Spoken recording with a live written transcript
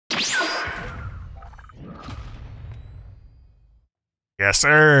Yes,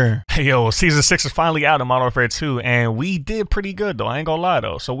 sir. Hey, yo, Season 6 is finally out in Modern Warfare 2, and we did pretty good, though. I ain't gonna lie,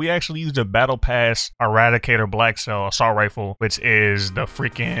 though. So we actually used a Battle Pass Eradicator BlackCell assault rifle, which is the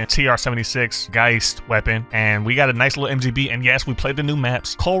freaking TR-76 GEIST weapon, and we got a nice little MGB, and yes, we played the new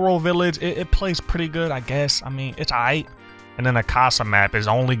maps. Coral Village, it plays pretty good, I guess. I mean, it's aight. And then the Casa map is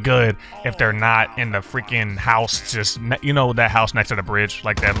only good if they're not in the freaking house, just, you know, that house next to the bridge,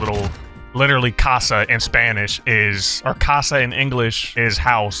 like that little... Literally, casa in Spanish is, or casa in English is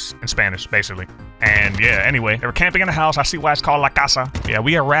house in Spanish, basically. And yeah, anyway, they were camping in the house. I see why it's called La Casa. Yeah,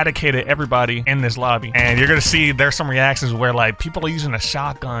 we eradicated everybody in this lobby. And you're gonna see there's some reactions where like people are using the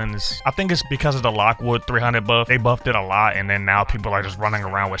shotguns. I think it's because of the Lockwood 300 buff. They buffed it a lot, and then now people are just running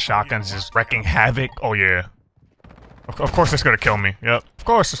around with shotguns, just wrecking havoc. Oh yeah. Of course it's gonna kill me. Yep. Of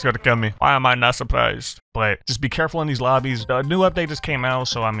course it's gonna kill me. Why am I not surprised? But just be careful in these lobbies. The new update just came out,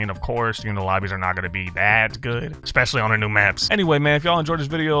 so I mean, of course, you know, lobbies are not gonna be that good, especially on the new maps. Anyway, man, if y'all enjoyed this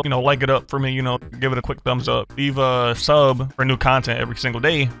video, you know, like it up for me, you know, give it a quick thumbs up. Leave a sub for new content every single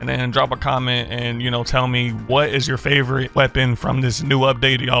day, and then drop a comment and, you know, tell me what is your favorite weapon from this new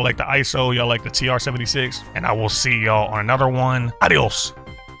update. Y'all like the ISO, y'all like the TR-76, and I will see y'all on another one. Adios.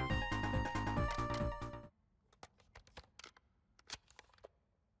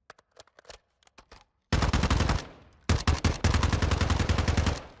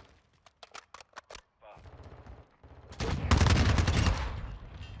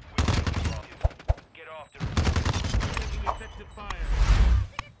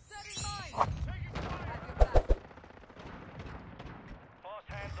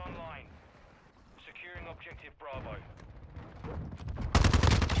 Objective Bravo.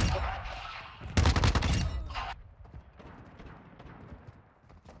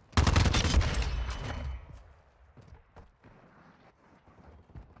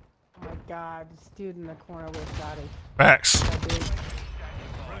 Oh my god, this dude in the corner with Shotty. Facts.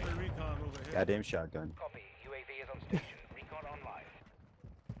 Goddamn shotgun. Copy. UAV is on station. Recon online.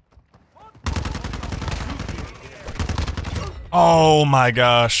 Oh my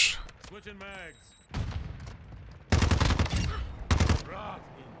gosh. Switching mags.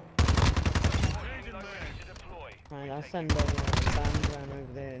 Alright, I'll send over a bomb drone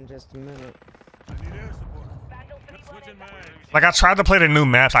over there in just a minute. I need air support. Switching mags. Like, I tried to play the new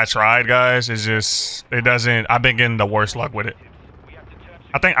maps. I tried, guys. It's just, it doesn't. I've been getting the worst luck with it.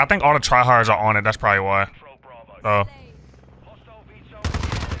 I think all the tryhards are on it. That's probably why. Oh,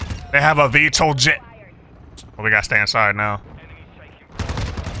 they have a VTOL jet. Well, we gotta stay inside now.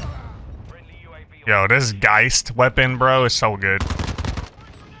 Yo, this GEIST weapon, bro, is so good.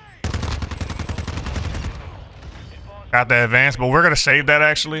 Got the advance, but we're gonna save that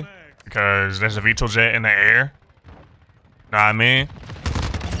actually because there's a VTOL jet in the air. Know what I mean?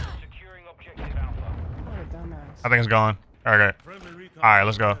 I think it's gone. Okay. All right,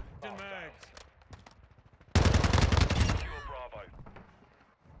 let's go.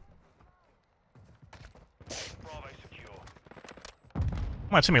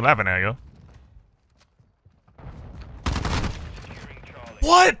 Come on, see me laughing at yo.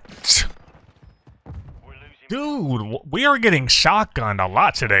 What? Dude, we are getting shotgunned a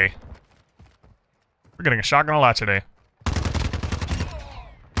lot today. We're getting a shotgun a lot today.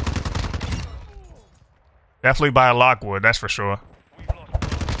 Definitely by a Lockwood, that's for sure.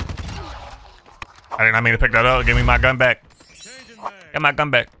 I did not mean to pick that up. Give me my gun back. Get my gun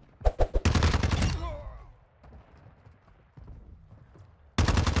back.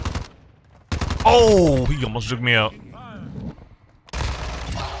 Oh, he almost took me out.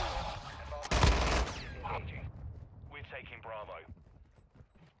 We're taking Bravo.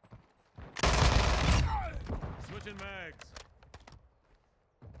 Switching mags.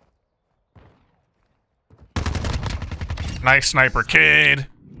 Nice sniper, kid.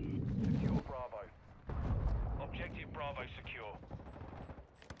 Secure Bravo. Objective Bravo secure.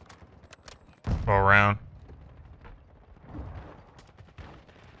 Go around.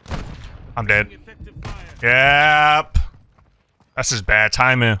 I'm dead. Yep. That's just bad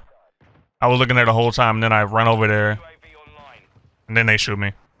timing. I was looking there the whole time, and then I run over there, and then they shoot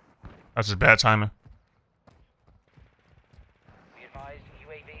me. That's just bad timing. Be advised,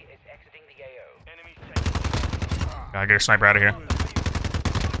 UAV is exiting the AO. Enemies taking. Gotta get a sniper out of here.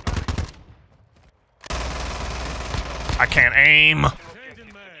 I can't aim.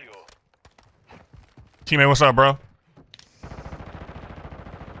 Teammate, what's up, bro?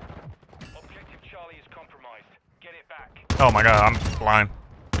 Objective Charlie is compromised. Get it back. Oh my god, I'm blind.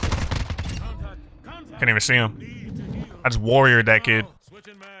 Can't even see him. I just warriored that kid.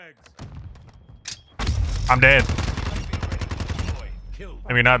 I'm dead.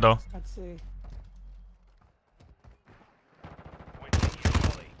 Maybe not though. Let's see.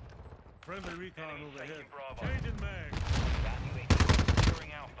 Friendly recon overhead. taking Bravo. Changing mag.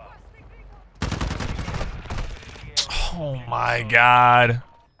 Securing Alpha. Oh my god.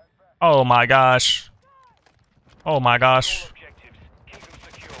 Oh my gosh. Oh my gosh. Objectives. Keep them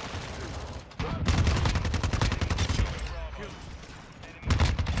secure.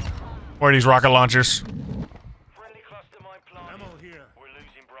 Where are these rocket launchers? Friendly cluster mine planted. Ammo here. We're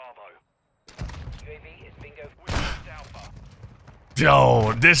losing Bravo. UAV is bingo. We lost Alpha.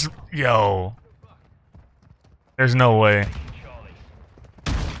 Yo, this, yo. There's no way. Charlie.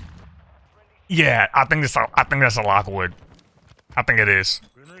 Yeah, I think that's a Lockwood. I think it is.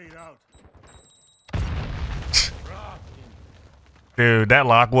 Grenade out. Dude, that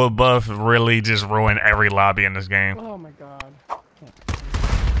Lockwood buff really just ruined every lobby in this game. Oh my god.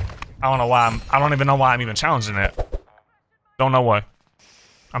 I don't know why I don't even know why I'm even challenging it. Don't know why.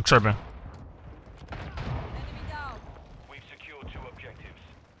 I'm tripping. We've secured 2 objectives.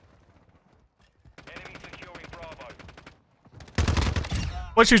 Enemy securing Bravo.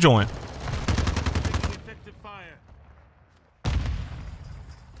 What you doing? Taking effective fire.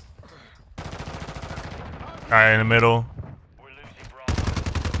 Alright, in the middle. We're losing Bravo.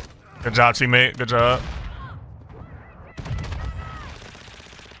 Good job, teammate. Good job.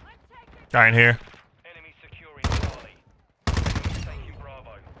 Guy in here. Enemy securing Charlie. Enemy taking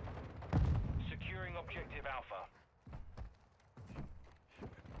Bravo. Securing objective Alpha.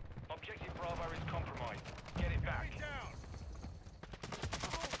 Objective Bravo is compromised. Get it back.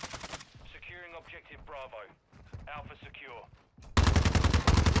 Securing objective Bravo. Alpha secure.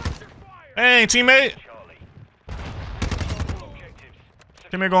 Hey, teammate. Charlie. Objectives.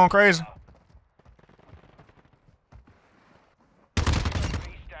 Teammate going crazy.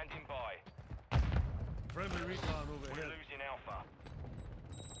 UAV standing by. Friendly recon We're overhead. losing Alpha.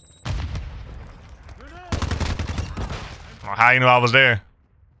 Grenade. Oh, how you knew I was there?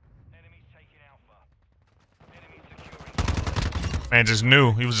 Enemies taking Alpha. Enemy securing. Man just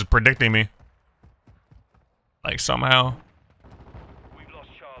knew. He was just predicting me. Like somehow. We've lost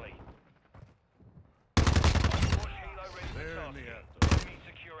Charlie. Launch helo ready for They're in tasking. the after. Enemy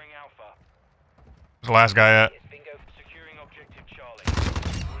securing Alpha. Where's the last guy at? Yes, bingo. Securing objective Charlie.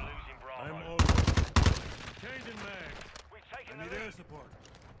 We're losing Bravo. I'm over. Changing mag. We've taken I the need air lead. support.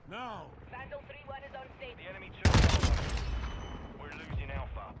 Now. Vandal 3-1 is on station. The enemy took Bravo. We're losing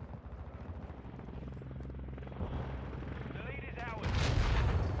Alpha. The lead is ours.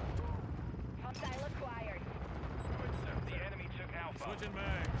 Hostile acquired. The enemy took Alpha. Switching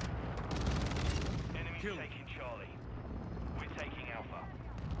mag. Enemy Kill. taking Charlie. We're taking Alpha.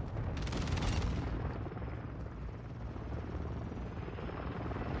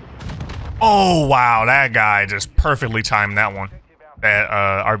 Oh wow, that guy just perfectly timed that one. That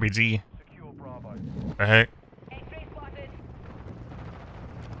RPG. Secure Bravo. The heck? X-ray spotted.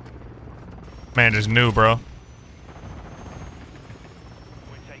 Man just knew, bro.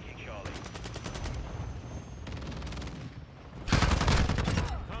 We're taking Charlie.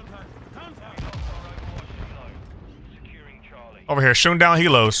 Contact. Contact. We lost our Overwatch helo. Securing Charlie. Over here, shooting down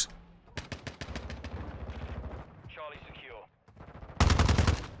helos. Charlie secure.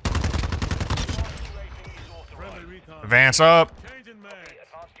 UAV is Friendly authorized. recon. Advance up. Changing mag.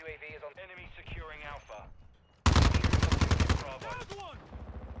 Advanced UAV is on. Enemy securing Alpha. Securing Bravo.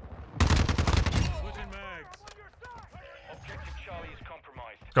 Switching mags. Objective Charlie is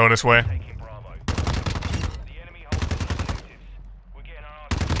compromised. Go this way. Taking Bravo. The enemy holds all objectives. We're getting our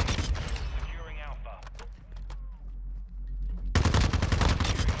arse kicked. Securing Alpha.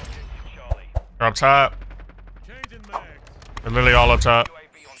 Securing objective Charlie. They're up top. Changing mags. They're literally all up top.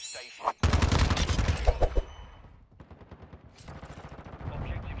 UAV on station.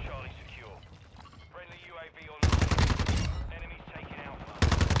 Objective Charlie secure. Friendly UAV online. Enemies taking Alpha.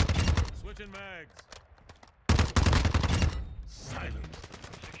 Switching mags. Silence.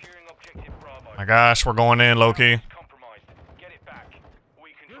 Securing objective Bravo. My gosh, we're going in, low key. Compromised. Get it back.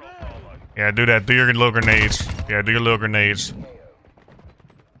 We control Bravo. Yeah, do that. Do your little grenades. Yeah, do your little grenades.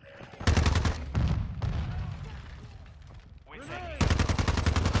 We're taking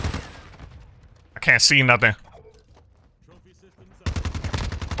I can't see nothing. Trophy systems up.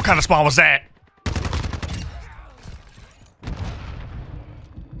 What kind of spawn was that?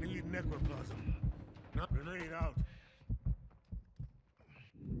 Need necroplasm. Grenade out.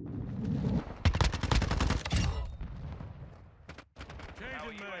 Our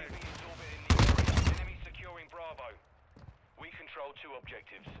Changing UAV mag. is orbiting the area. Enemy securing Bravo. We control 2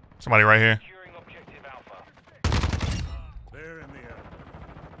 objectives. Somebody right here. Securing objective Alpha. They're in the air.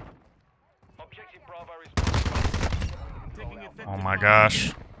 Objective Bravo is Taking effective Oh my fire.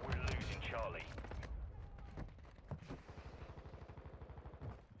 gosh. We're losing Charlie.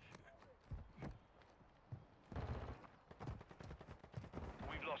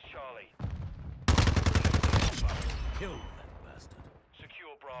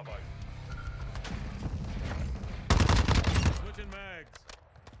 Bravo. Switching mags.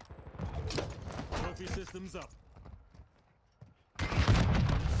 Trophy systems up.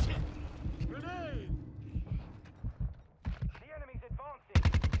 Grenade! The enemy's advancing.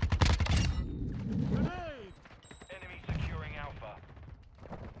 Grenade! Enemy securing Alpha.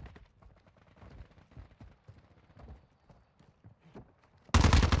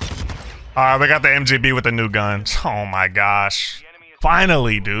 Alright, we got the MGB with the new guns. Oh my gosh.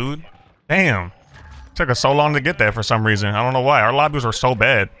 Finally, dude. Damn. Took us so long to get there for some reason. I don't know why. Our lobbies were so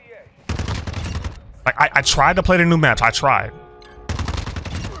bad. Like, I tried to play the new maps. I tried.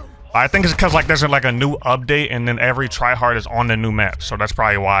 I think it's because, like, there's, like, a new update, and then every tryhard is on the new map. So that's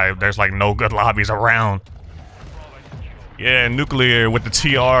probably why there's, like, no good lobbies around. Yeah, nuclear with the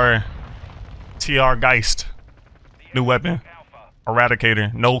TR GEIST. New weapon.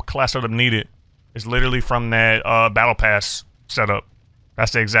 Eradicator. No class setup needed. It's literally from that battle pass setup.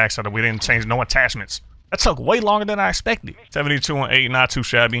 That's the exact setup. We didn't change no attachments. That took way longer than I expected. 72 and 8, not too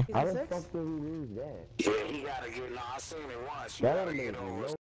shabby. How the fuck did we lose that? Yeah, he gotta get, no, I seen it once. You gotta get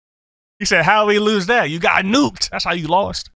on. He said, how we lose that? You got nuked. That's how you lost.